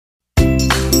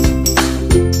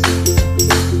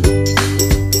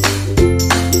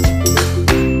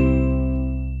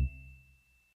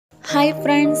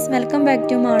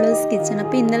Maloos kitchen.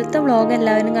 അപ്പോൾ ഇന്നലത്തെ vlog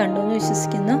എല്ലാവരും കണ്ടു എന്ന്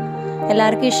വിശ്വസിക്കുന്നു.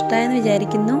 എല്ലാവർക്കും ഇഷ്ടമായെന്ന്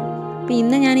വിചാരിക്കുന്നു.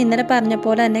 അപ്പോൾ ഞാൻ ഇന്നലെ പറഞ്ഞ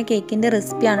പോലെ തന്നെ കേക്കിൻ്റെ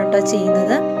റെസിപ്പിയാണ് കേട്ടോ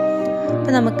ചെയ്യുന്നത്.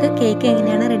 അപ്പോൾ നമുക്ക് കേക്ക്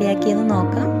എങ്ങനെയാണ് റെഡിയാക്കിയെന്ന്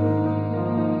നോക്കാം.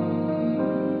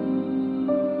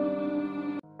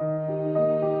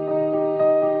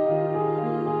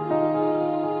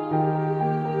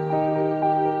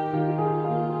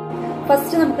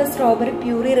 ഫസ്റ്റ് നമുക്ക് സ്ട്രോബെറി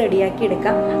പ്യൂറി റെഡിയാക്കി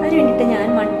എടുക്കാം. അതിന് വേണ്ടിയിട്ട് ഞാൻ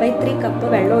 1/3 കപ്പ്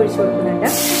വെള്ളം ഒഴിച്ചു കൊടുക്കുന്നുണ്ട്.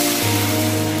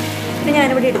 പിന്നെ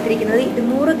ഞാനിവിടെ എടുത്തിരിക്കുന്നത്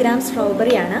 200 ഗ്രാം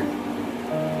സ്ട്രോബെറിയാണ്.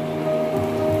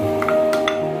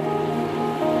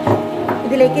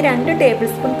 ഇതിലേക്ക് 2 ടേബിൾ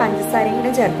സ്പൂൺ പഞ്ചസാരയും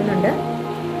കൂടെ ചേർക്കുന്നുണ്ട്.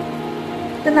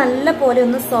 ഇത് നല്ല പോലെ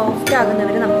ഒന്ന് സോഫ്റ്റ്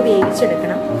ആകുന്നവരെ നമുക്ക്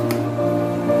വേവിച്ചെടുക്കണം.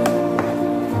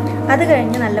 അത്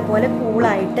കഴിഞ്ഞ് നല്ലപോലെ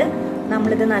കൂളായിട്ട്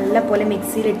നമ്മളിത് നല്ല പോലെ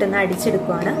മിക്സിയിലിട്ടൊന്ന്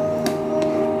അടിച്ചെടുക്കുകയാണ്.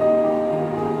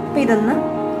 അപ്പോൾ ഇതൊന്ന്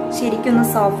ശരിക്കൊന്ന്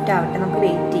സോഫ്റ്റ് ആവട്ടെ, നമുക്ക്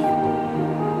വെയിറ്റ് ചെയ്യാം.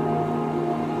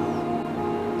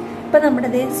 ഇപ്പം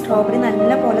നമ്മുടെ സ്ട്രോബെറി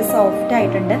നല്ല പോലെ സോഫ്റ്റ്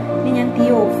ആയിട്ടുണ്ട്. ഇനി ഞാൻ തീ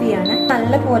ഓഫ് ചെയ്യാണ്.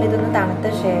 നല്ല പോലെ ഇതൊന്ന്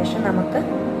തണുത്ത ശേഷം നമുക്ക്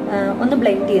ഒന്ന്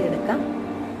ബ്ലെൻഡ് ചെയ്തെടുക്കാം.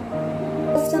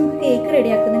 ഫസ്റ്റ് നമുക്ക് കേക്ക്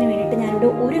റെഡിയാക്കുന്നതിന് വേണ്ടിയിട്ട് ഞാനിവിടെ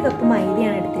 1 കപ്പ്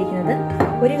മൈദയാണ് എടുത്തിരിക്കുന്നത്.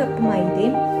 1 കപ്പ്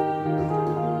മൈദയും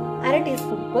 1/2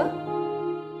 ടീസ്പൂൺ ഉപ്പ്,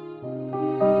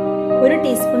 1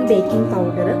 ടീസ്പൂൺ ബേക്കിംഗ്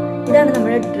പൗഡർ. ഇതാണ്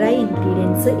നമ്മുടെ ഡ്രൈ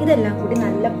ഇൻഗ്രീഡിയൻസ്. ഇതെല്ലാം കൂടി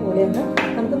നല്ല പോലെ ഒന്ന്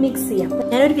നമുക്ക് മിക്സ് ചെയ്യാം.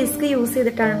 ഞാനൊരു വിസ്ക് യൂസ്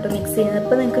ചെയ്തിട്ടാണ് കേട്ടോ മിക്സ് ചെയ്യുന്നത്.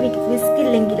 ഇപ്പോൾ നിങ്ങൾക്ക് വിസ്ക്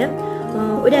ഇല്ലെങ്കിൽ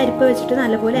ഒരു അരിപ്പ വെച്ചിട്ട്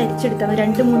നല്ലപോലെ അരിച്ചെടുത്താൽ മതി.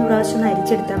 2-3 പ്രാവശ്യം ഒന്ന്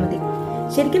അരിച്ചെടുത്താൽ മതി.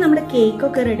 ശരിക്കും നമ്മുടെ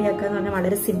കേക്കൊക്കെ റെഡിയാക്കുക എന്ന് പറഞ്ഞാൽ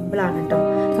വളരെ സിമ്പിളാണ് കേട്ടോ.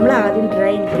 നമ്മൾ ആദ്യം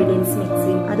ഡ്രൈ ഇൻഗ്രീഡിയൻസ് മിക്സ്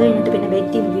ചെയ്യും. അത് കഴിഞ്ഞിട്ട് പിന്നെ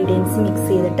വെറ്റ് ഇൻഗ്രീഡിയൻസ് മിക്സ്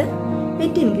ചെയ്തിട്ട്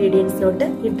വെറ്റ് ഇൻഗ്രീഡിയൻസിലോട്ട്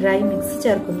ഈ ഡ്രൈ മിക്സ്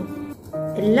ചേർക്കുന്നു.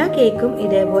 എല്ലാ കേക്കും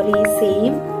ഇതേപോലെ ഈ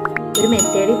സെയിം ഒരു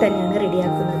മെത്തേഡിൽ തന്നെയാണ്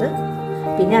റെഡിയാക്കുന്നത്.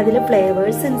 പിന്നെ അതിൽ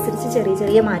ഫ്ലേവേഴ്സ് അനുസരിച്ച് ചെറിയ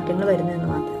ചെറിയ മാറ്റങ്ങൾ വരുന്നതെന്ന്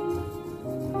മാത്രം.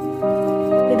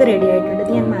 ഇത് റെഡി ആയിട്ടുണ്ട്.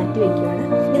 ഇത് ഞാൻ മാറ്റി വെക്കുകയാണ്.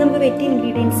 ഇനി നമുക്ക് വെറ്റ്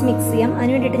ഇൻഗ്രീഡിയൻസ് മിക്സ് ചെയ്യാം.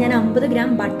 അതിന് വേണ്ടിയിട്ട് ഞാൻ 50 ഗ്രാം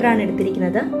ബട്ടറാണ്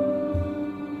എടുത്തിരിക്കുന്നത്.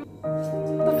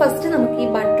 അപ്പോൾ ഫസ്റ്റ് നമുക്ക് ഈ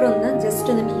ബട്ടർ ഒന്ന് ജസ്റ്റ്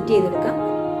ഒന്ന് ബീറ്റ് ചെയ്തെടുക്കാം.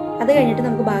 അത് കഴിഞ്ഞിട്ട്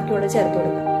നമുക്ക് ബാക്കിയുള്ളത് ചേർത്ത്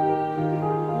കൊടുക്കാം.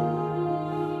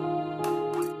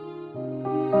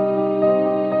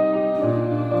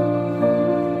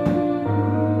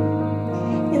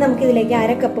 ഇനി നമുക്കിതിലേക്ക്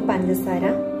 1/2 കപ്പ് പഞ്ചസാര,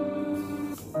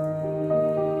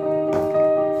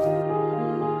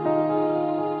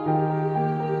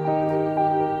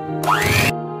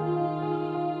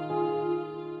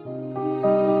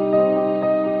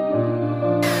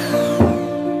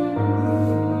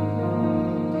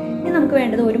 നമുക്ക്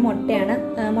വേണ്ടത് 1 മുട്ടയാണ്.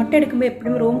 മുട്ട എടുക്കുമ്പോൾ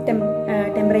എപ്പോഴും റൂം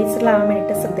ടെമ്പറേച്ചറിലാവാൻ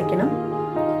വേണ്ടിയിട്ട് ശ്രദ്ധിക്കണം.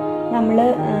 നമ്മൾ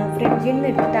ഫ്രിഡ്ജിൽ നിന്ന്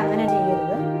എടുത്തിട്ട് അങ്ങനെ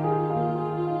ചെയ്യരുത്.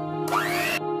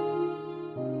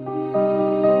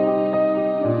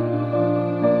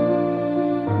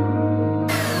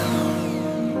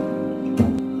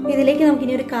 ഇതിലേക്ക് നമുക്ക്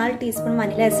ഇനി ഒരു 1/4 ടീസ്പൂൺ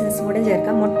വനില എസൻസും കൂടെ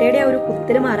ചേർക്കാം. മുട്ടയുടെ ആ ഒരു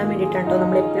കുത്തിൽ മാറാൻ വേണ്ടിയിട്ടാണ്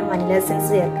നമ്മൾ എപ്പോഴും വനില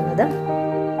എസൻസ് ചേർക്കുന്നത്.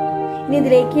 ഇനി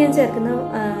ഇതിലേക്ക് ഞാൻ ചേർക്കുന്നത്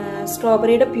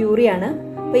സ്ട്രോബെറിയുടെ പ്യൂറിയാണ്.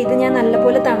 അപ്പോൾ ഇത് ഞാൻ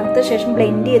നല്ലപോലെ തണുത്ത ശേഷം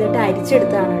ബ്ലെൻഡ് ചെയ്തിട്ട്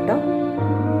അരിച്ചെടുത്തതാണ് കേട്ടോ.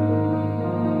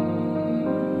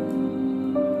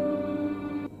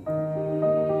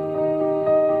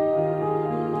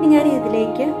 ഇനി ഞാൻ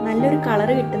ഇതിലേക്ക് നല്ലൊരു കളർ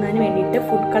കിട്ടുന്നതിന് വേണ്ടിയിട്ട്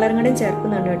ഫുഡ് കളറും കൂടെ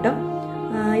ചേർക്കുന്നുണ്ട് കേട്ടോ.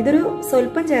 ഇതൊരു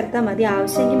സ്വല്പം ചേർത്താൽ മതി,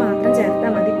 ആവശ്യമെങ്കിൽ മാത്രം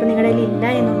ചേർത്താൽ മതി. ഇപ്പം നിങ്ങളുടെ കയ്യിൽ ഇല്ല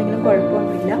എന്നുണ്ടെങ്കിലും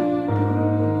കുഴപ്പമൊന്നുമില്ല.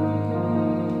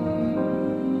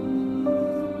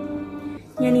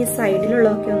 ഞാൻ ഈ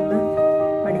സൈഡിലുള്ളതൊക്കെ ഒന്ന്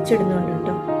പഠിച്ചിടുന്നുണ്ട്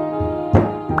കേട്ടോ.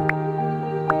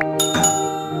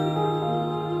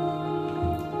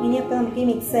 ഇനിയപ്പോൾ നമുക്ക് ഈ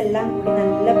മിക്സ് എല്ലാം കൂടി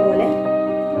നല്ലപോലെ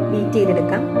ബീറ്റ്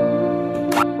ചെയ്തെടുക്കാം.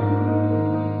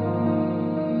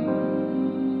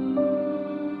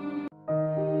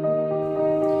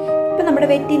 ഇപ്പം നമ്മുടെ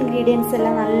വെറ്റ് ഇൻഗ്രീഡിയൻസ്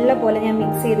എല്ലാം നല്ലപോലെ ഞാൻ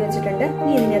മിക്സ് ചെയ്ത് വെച്ചിട്ടുണ്ട്.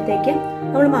 ഇനി ഇതിനകത്തേക്ക്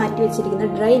നമ്മൾ മാറ്റി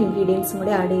വെച്ചിരിക്കുന്ന ഡ്രൈ ഇൻഗ്രീഡിയൻസും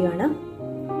കൂടി ആഡ് ചെയ്യുകയാണ്.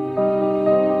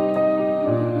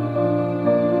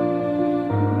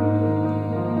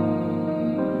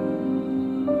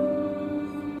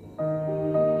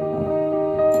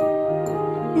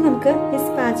 നമുക്ക് ഈ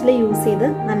സ്പാച്ചില യൂസ് ചെയ്ത്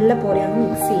നല്ല പോലെ ഒന്ന്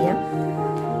മിക്സ് ചെയ്യാം.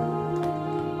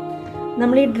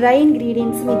 നമ്മൾ ഈ ഡ്രൈ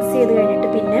ഇൻഗ്രീഡിയൻസ് മിക്സ് ചെയ്ത് കഴിഞ്ഞിട്ട്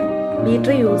പിന്നെ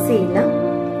ബീറ്റർ യൂസ് ചെയ്യില്ല.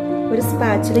 ഒരു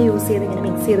സ്പാച്ചില യൂസ് ചെയ്ത് ഇങ്ങനെ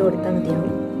മിക്സ് ചെയ്ത് കൊടുത്താൽ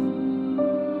മതിയാവും.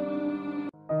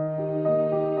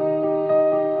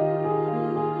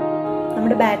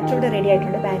 നമ്മുടെ ബാറ്റർ ഇവിടെ റെഡി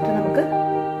ആയിട്ടുണ്ട്. ബാറ്റർ നമുക്ക്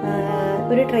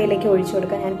ഒരു ട്രേയിലേക്ക് ഒഴിച്ചു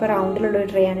കൊടുക്കാം. ഞാനിപ്പോൾ റൗണ്ടിലുള്ള ഒരു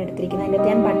ട്രേ ആണ് എടുത്തിരിക്കുന്നത്.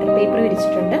 അതിനകത്ത് ഞാൻ ബട്ടർ പേപ്പർ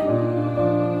വിരിച്ചിട്ടുണ്ട്.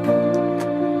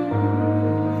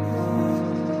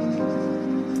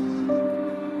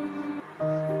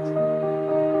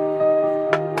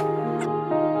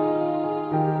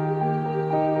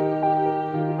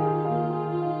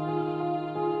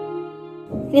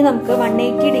 ഇനി നമുക്ക്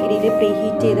 180 ഡിഗ്രിയിൽ പ്രീ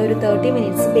ഹീറ്റ് ചെയ്ത് ഒരു 30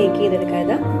 മിനിറ്റ്സ് ബേക്ക്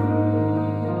ചെയ്തെടുക്കാം.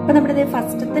 അപ്പോൾ നമ്മുടെ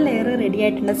ഫസ്റ്റത്തെ ലെയർ റെഡി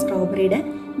ആയിട്ടുണ്ട് സ്ട്രോബെറിയുടെ.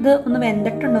 ഇത് ഒന്ന്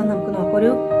വെന്തിട്ടുണ്ടോ എന്ന് നമുക്ക് നോക്കാം.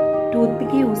 ഒരു ടൂത്ത്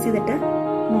പിക്ക് യൂസ് ചെയ്തിട്ട്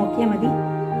നോക്കിയാൽ മതി.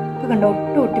 ഇപ്പോൾ കണ്ടോ,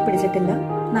 ഒട്ടും ഒട്ടിപ്പിടിച്ചിട്ടില്ല,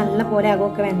 നല്ല പോലെ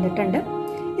അകമൊക്കെ വെന്തിട്ടുണ്ട്.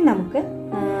 ഇനി നമുക്ക്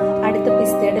അടുത്ത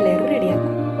പിസ്തയുടെ ലെയർ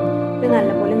റെഡിയാക്കാം. ഇത്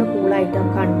നല്ലപോലെ ഒന്ന് കൂളായിട്ട്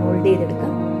നമുക്ക് അൺമോൾഡ്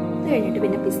ചെയ്തെടുക്കാം. അത് കഴിഞ്ഞിട്ട്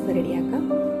പിന്നെ പിസ്ത റെഡിയാക്കാം.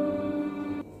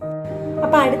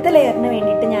 അപ്പോൾ അടുത്ത ലെയറിന്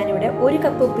വേണ്ടിയിട്ട് ഞാനിവിടെ 1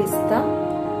 കപ്പ് പിസ്ത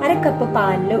 1/2 കപ്പ്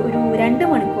പാലിൽ ഒരു 2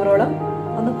 മണിക്കൂറോളം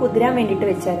ഒന്ന് കുതിരാൻ വേണ്ടിയിട്ട്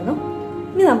വെച്ചായിരുന്നു.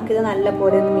 ഇനി നമുക്കിത്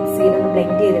നല്ലപോലെ ഒന്ന് മിക്സിയിൽ ഒന്ന്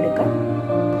ബ്ലെൻഡ് ചെയ്തെടുക്കാം.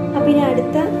 അപ്പോൾ ഇനി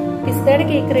അടുത്ത പിസ്തയുടെ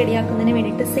കേക്ക് റെഡിയാക്കുന്നതിന്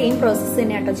വേണ്ടിയിട്ട് സെയിം പ്രോസസ്സ്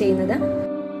തന്നെയാട്ടോ ചെയ്യുന്നത്.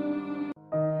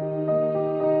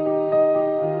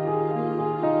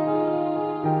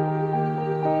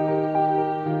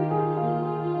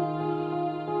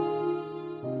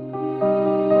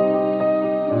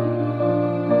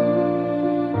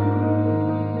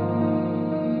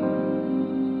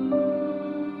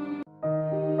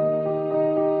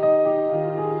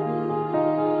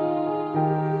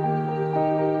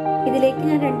 ഇതിലേക്ക്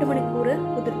ഞാൻ 2 മണിക്കൂർ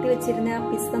കുതിർത്തി വെച്ചിരുന്ന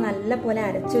പിസ്ത നല്ല പോലെ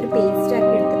അരച്ചൊരു പേസ്റ്റ്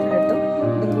ആക്കി എടുത്തിട്ടുണ്ട് കേട്ടോ.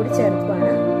 ഇതും കൂടി ചേർക്കുവാണ്.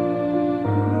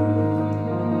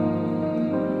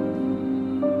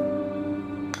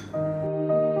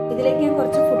 ഇതിലേക്ക് ഞാൻ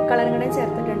കുറച്ച് ഫുഡ് കളറും കൂടെ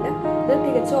ചേർത്തിട്ടുണ്ട്. ഇത്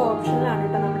തികച്ചും ഓപ്ഷണലാണ്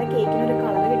കേട്ടോ. നമ്മുടെ കേക്കിന് ഒരു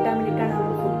കളർ കിട്ടാൻ വേണ്ടിയിട്ടാണ്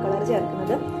നമ്മൾ ഫുഡ് കളർ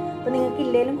ചേർക്കുന്നത്. അപ്പൊ നിങ്ങൾക്ക്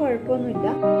ഇല്ലേലും കുഴപ്പമൊന്നുമില്ല.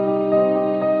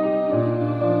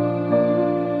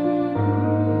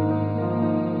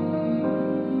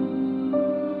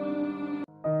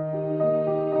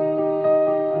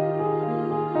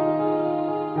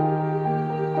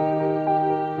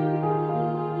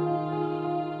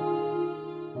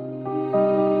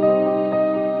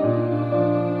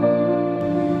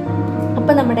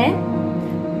 അപ്പൊ നമ്മുടെ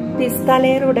പിസ്ത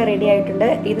ലെയർ ഇവിടെ റെഡി ആയിട്ടുണ്ട്.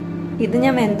 ഇത്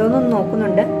ഞാൻ വെന്തോന്നൊന്ന്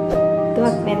നോക്കുന്നുണ്ട്. ഇത്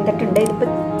വെന്തിട്ടുണ്ട്. ഇതിപ്പോ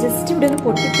ജസ്റ്റ് ഇവിടെ ഒന്ന്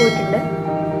പൊട്ടിപ്പോയിട്ടുണ്ട്.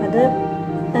 അത്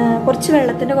കുറച്ച്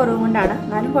വെള്ളത്തിന്റെ കുറവ് കൊണ്ടാണ്,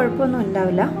 എന്നാലും കുഴപ്പമൊന്നും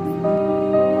ഉണ്ടാവില്ല.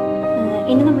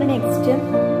 ഇനി നമ്മൾ നെക്സ്റ്റ്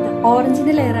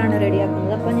ഓറഞ്ചിന്റെ ലെയർ ആണ്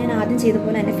റെഡിയാക്കുന്നത്. അപ്പൊ ഞാൻ ആദ്യം ചെയ്ത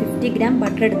പോലെ തന്നെ 50 ഗ്രാം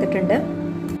ബട്ടർ എടുത്തിട്ടുണ്ട്.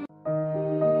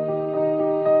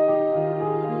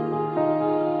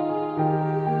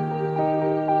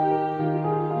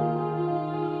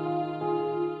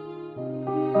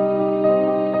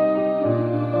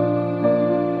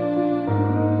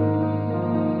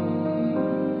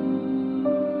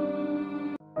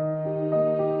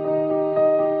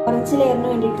 ഓറഞ്ച് ലെയറിന്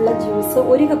വേണ്ടിയിട്ടുള്ള ജ്യൂസ്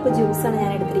 1 കപ്പ് ജ്യൂസാണ്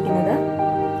ഞാൻ എടുത്തിരിക്കുന്നത്.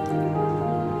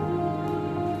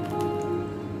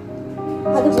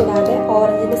 അതുകൂടാതെ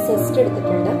ഓറഞ്ചിന്റെ സെസ്റ്റ്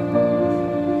എടുത്തിട്ടുണ്ട്.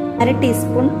 1/2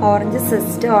 teaspoon orange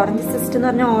zest. Orange zest എന്ന്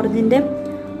പറഞ്ഞാൽ ഓറഞ്ചിന്റെ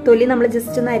തൊലി നമ്മൾ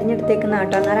ജസ്റ്റ് ഒന്ന് അരിഞ്ഞെടുത്തേക്കുന്ന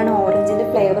കേട്ടോ. എന്നാലാണ് ഓറഞ്ചിന്റെ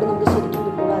ഫ്ലേവർ നമുക്ക് ശരിക്കും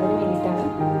കിട്ടുള്ളൂ. അതിന് വേണ്ടിയിട്ടാണ്.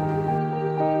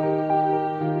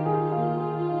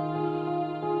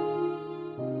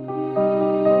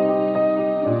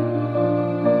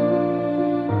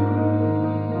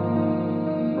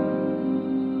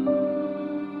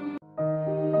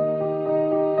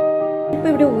 ഇപ്പൊ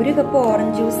ഇവിടെ 1 കപ്പ്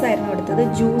ഓറഞ്ച് ജ്യൂസ് ആയിരുന്നു എടുത്തത്.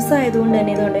 ജ്യൂസ് ആയതുകൊണ്ട്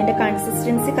തന്നെ ഇതുകൊണ്ട് ഇതിന്റെ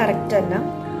കൺസിസ്റ്റൻസി കറക്റ്റ് അല്ല.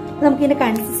 നമുക്ക് ഇതിന്റെ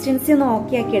കൺസിസ്റ്റൻസി ഒന്ന്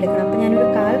ഓക്കെ ആക്കി എടുക്കണം. അപ്പൊ ഞാനൊരു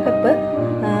 1/4 കപ്പ്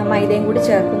മൈദയും കൂടി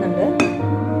ചേർക്കുന്നുണ്ട്.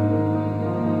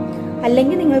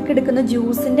 അല്ലെങ്കിൽ നിങ്ങൾക്ക് എടുക്കുന്ന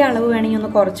ജ്യൂസിന്റെ അളവ് വേണമെങ്കിൽ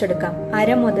ഒന്ന് കുറച്ചെടുക്കാം.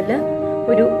 1/2 മുതൽ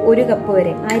ഒരു 1 കപ്പ്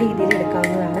വരെ ആ രീതിയിൽ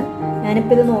എടുക്കാവുന്നതാണ്.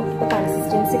 ഞാനിപ്പോൾ ഇത് നോക്കിയപ്പോൾ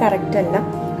കൺസിസ്റ്റൻസി കറക്റ്റ് അല്ല.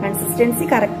 കൺസിസ്റ്റൻസി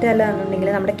കറക്റ്റ് അല്ല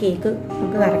എന്നുണ്ടെങ്കിൽ നമ്മുടെ കേക്ക്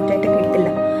നമുക്ക് കറക്റ്റായിട്ട് കിട്ടില്ല.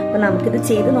 അപ്പോൾ നമുക്കിത്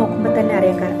ചെയ്ത് നോക്കുമ്പോൾ തന്നെ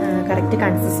അറിയാം കറക്റ്റ്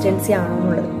കൺസിസ്റ്റൻസി ആണോ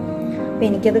എന്നുള്ളത്. അപ്പോൾ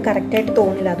എനിക്കത് കറക്റ്റായിട്ട്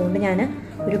തോന്നില്ല. അതുകൊണ്ട് ഞാൻ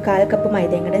ഒരു 1/4 കപ്പ്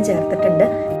മൈദയും കൂടെ ചേർത്തിട്ടുണ്ട്.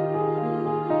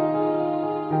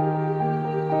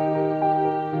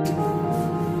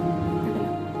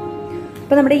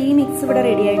 അപ്പോൾ നമ്മുടെ ഈ മിക്സ് ഇവിടെ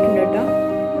റെഡി ആയിട്ടുണ്ട് കേട്ടോ.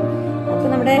 അപ്പോൾ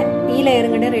നമ്മുടെ ഈ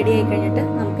ലെയറും കൂടെ റെഡി ആയി കഴിഞ്ഞിട്ട്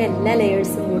നമുക്ക് എല്ലാ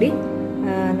ലെയേഴ്സും കൂടി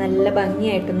നല്ല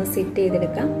ഭംഗിയായിട്ടൊന്ന് സെറ്റ്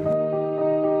ചെയ്തെടുക്കാം.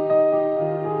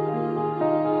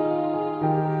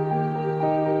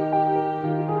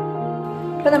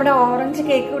 അപ്പോൾ നമ്മുടെ ഓറഞ്ച്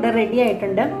കേക്ക് ഇവിടെ റെഡി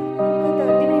ആയിട്ടുണ്ട്.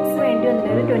 30 മിനിറ്റ്സ് വേണ്ടി വന്നിട്ട്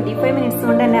ഒരു 25 മിനിറ്റ്സ്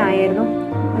കൊണ്ട് തന്നെ ആയിരുന്നു.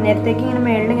 നേരത്തേക്ക് ഇങ്ങനെ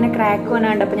മേളിൽ ഇങ്ങനെ ക്രാക്ക്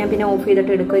വന്നാണ്ട് അപ്പോൾ ഞാൻ പിന്നെ ഓഫ്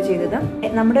ചെയ്തിട്ട് എടുക്കുകയും ചെയ്തത്.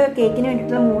 നമ്മുടെ കേക്കിന്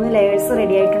വേണ്ടിയിട്ടുള്ള 3 ലെയേഴ്സ്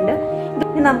റെഡി ആയിട്ടുണ്ട്.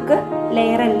 ഇനി നമുക്ക്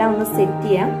ലെയർ എല്ലാം ഒന്ന് സെറ്റ്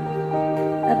ചെയ്യാം.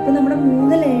 അപ്പോൾ നമ്മുടെ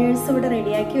 3 ലെയേഴ്സ് ഇവിടെ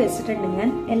റെഡിയാക്കി വെച്ചിട്ടുണ്ട്. ഞാൻ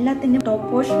എല്ലാത്തിൻ്റെയും ടോപ്പ്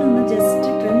പോർഷൻ ഒന്ന് ജസ്റ്റ്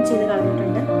ട്രിം ചെയ്ത്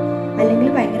കളഞ്ഞിട്ടുണ്ട്. അല്ലെങ്കിൽ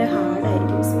ഭയങ്കര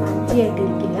ഹാർഡായിരിക്കും, സ്പഞ്ചി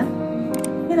ആയിട്ടിരിക്കില്ല.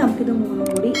 ഇനി നമുക്കിത് 3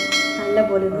 കൂടി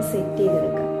നല്ലപോലെ ഒന്ന് സെറ്റ്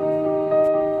ചെയ്തെടുക്കാം.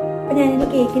 അപ്പോൾ ഞാനിത്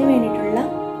കേക്കിന് വേണ്ടിയിട്ടുള്ള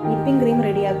വിപ്പിംഗ് ക്രീം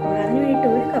റെഡിയാക്കുക. അതിന് വേണ്ടിയിട്ട്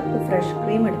 1 കപ്പ് ഫ്രഷ്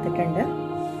ക്രീം എടുത്തിട്ടുണ്ട്.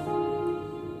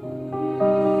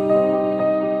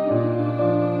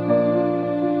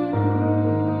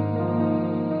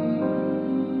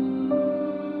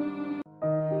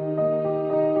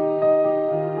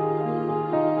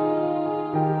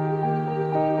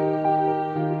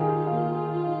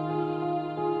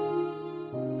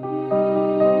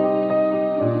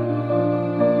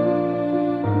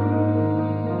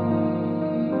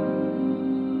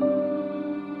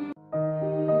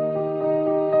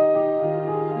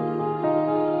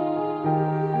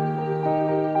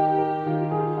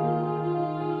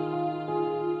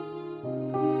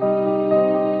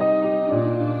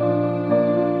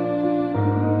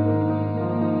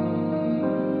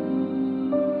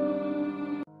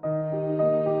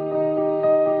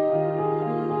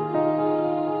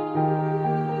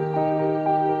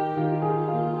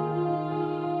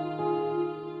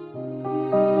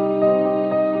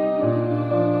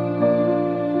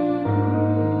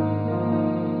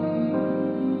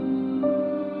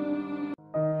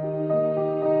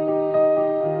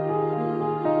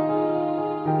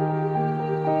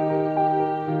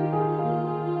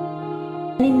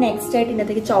 നെക്സ്റ്റ് ആയിട്ട്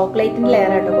ഇതിനകത്തേക്ക് ചോക്ലേറ്റിന്റെ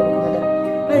ലെയർ ആയിട്ട് കൊടുക്കുന്നത്.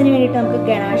 അപ്പൊ അതിന് വേണ്ടിയിട്ട് നമുക്ക്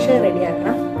ഗണാഷ്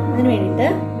റെഡിയാക്കണം. അതിന് വേണ്ടിയിട്ട്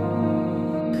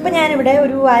ഇപ്പൊ ഞാനിവിടെ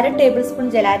ഒരു 1/2 ടേബിൾ സ്പൂൺ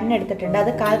ജലാറ്റിൻ എടുത്തിട്ടുണ്ട്.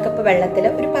 അത് 1/4 കപ്പ് വെള്ളത്തിൽ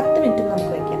ഒരു 10 മിനിറ്റ്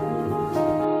നമുക്ക് വെക്കാം.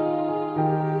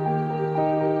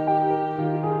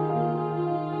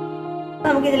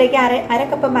 നമുക്ക് ഇതിലേക്ക് അര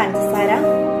കപ്പ് പഞ്ചസാര,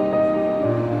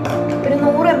 ഒരു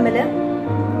 100 ml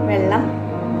വെള്ളം,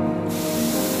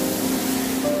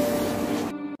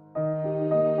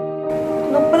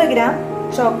 ഗ്രാം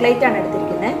ചോക്ലേറ്റ് ആണ്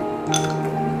എടുത്തിരിക്കുന്നത്.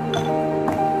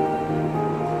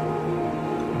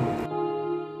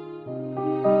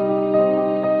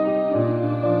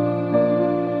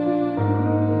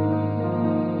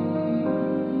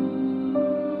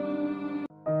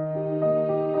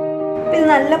 ഇത്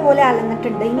നല്ലപോലെ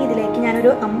അലന്നിട്ടുണ്ട്. ഇനി ഇതിലേക്ക്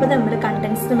ഞാനൊരു 50 ml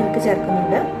കണ്ടൻസ്ഡ് മിൽക്ക്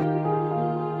ചേർക്കുന്നുണ്ട്.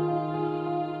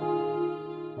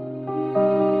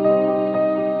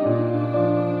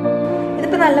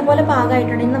 നല്ലപോലെ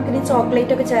പാകമായിട്ടുണ്ടെങ്കിൽ നമുക്കിനി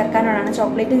ചോക്ലേറ്റ് ഒക്കെ ചേർക്കാനുള്ളതാണ്.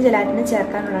 ചോക്ലേറ്റും ജലാറ്റിനും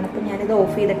ചേർക്കാനുള്ളതാണ്. അപ്പം ഞാനിത്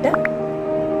ഓഫ് ചെയ്തിട്ട്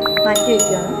മാറ്റി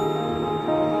വയ്ക്കുകയാണ്.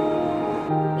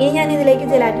 ഇനി ഞാൻ ഇതിലേക്ക്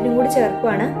ജലാറ്റിനും കൂടി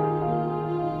ചേർക്കുവാണ്.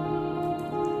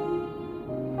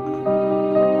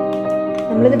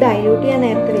 നമ്മളിത് ഡൈല്യൂട്ട് ചെയ്യാൻ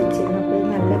നേരത്തെ വെച്ചിരുന്നു. അപ്പോൾ ഇത്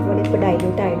നല്ലപോലെ ഇപ്പോൾ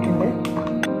ഡൈല്യൂട്ട് ആയിട്ടുണ്ട്.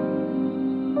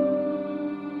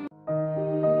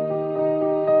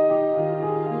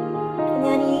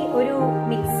 ഞാൻ ഈ ഒരു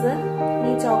മിക്സ്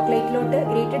ഈ ചോക്ലേറ്റിലോട്ട്,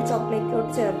 ഗ്രേറ്റഡ്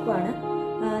ചോക്ലേറ്റിലോട്ട് ചേർക്കുവാണ്.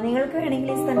 നിങ്ങൾക്ക്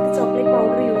വേണമെങ്കിൽ ഈ സ്ഥാനത്ത് ചോക്ലേറ്റ്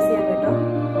പൗഡർ യൂസ് ചെയ്യാം കേട്ടോ.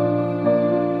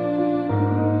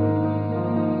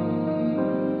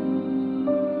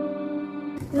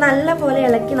 നല്ലപോലെ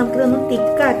ഇളക്കി നമുക്കിതൊന്ന്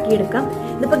തിക്കാക്കി എടുക്കാം.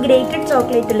 ഇതിപ്പോൾ ഗ്രേറ്റഡ്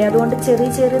ചോക്ലേറ്റ് അല്ലേ, അതുകൊണ്ട്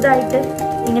ചെറുതായിട്ട്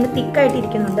ഇങ്ങനെ തിക്കായിട്ട്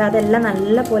ഇരിക്കുന്നുണ്ട്. അതെല്ലാം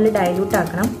നല്ലപോലെ ഡൈല്യൂട്ട്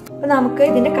ആക്കണം. അപ്പൊ നമുക്ക്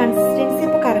ഇതിന്റെ കൺസിസ്റ്റൻസി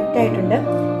ഇപ്പോൾ കറക്റ്റ് ആയിട്ടുണ്ട്.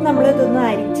 നമ്മൾ ഇതൊന്ന്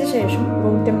അരിച്ച ശേഷം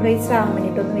റൂം ടെമ്പറേച്ചർ ആവാൻ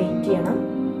വേണ്ടിയിട്ട് ഒന്ന് വെയിറ്റ് ചെയ്യണം.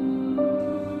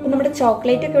 നമ്മുടെ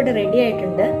ചോക്ലേറ്റ് ഒക്കെ ഇവിടെ റെഡി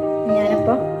ആയിട്ടുണ്ട്.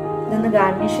 ഞാനിപ്പം ഇതൊന്ന്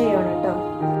ഗാർണിഷ് ചെയ്യണം കേട്ടോ.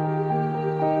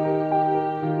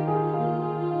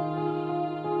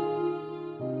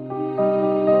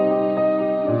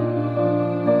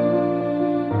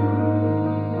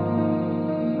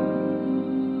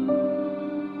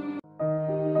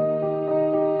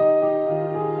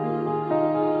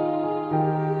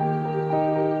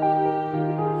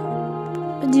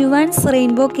 ജുവാൻസ്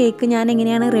റെയിൻബോ കേക്ക് ഞാൻ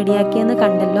എങ്ങനെയാണ് റെഡിയാക്കിയെന്ന്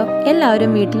കണ്ടല്ലോ.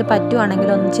 എല്ലാവരും വീട്ടിൽ പറ്റുവാണെങ്കിൽ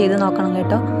ഒന്ന് ചെയ്ത് നോക്കണം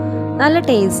കേട്ടോ. നല്ല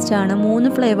ടേസ്റ്റാണ്. 3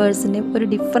 ഫ്ലേവേഴ്സിൻ്റെയും ഒരു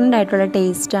ഡിഫറെൻ്റ് ആയിട്ടുള്ള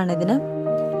ടേസ്റ്റാണ് ഇതിന്.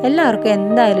 എല്ലാവർക്കും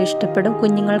എന്തായാലും ഇഷ്ടപ്പെടും.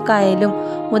 കുഞ്ഞുങ്ങൾക്കായാലും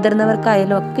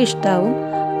മുതിർന്നവർക്കായാലും ഒക്കെ ഇഷ്ടമാവും.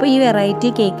 അപ്പോൾ ഈ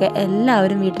വെറൈറ്റി കേക്ക്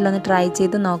എല്ലാവരും വീട്ടിലൊന്ന് ട്രൈ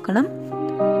ചെയ്ത് നോക്കണം.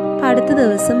 അടുത്ത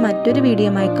ദിവസം മറ്റൊരു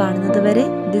വീഡിയോയുമായി കാണുന്നത് വരെ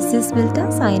this is വിൽട്ട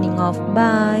signing off.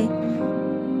 By.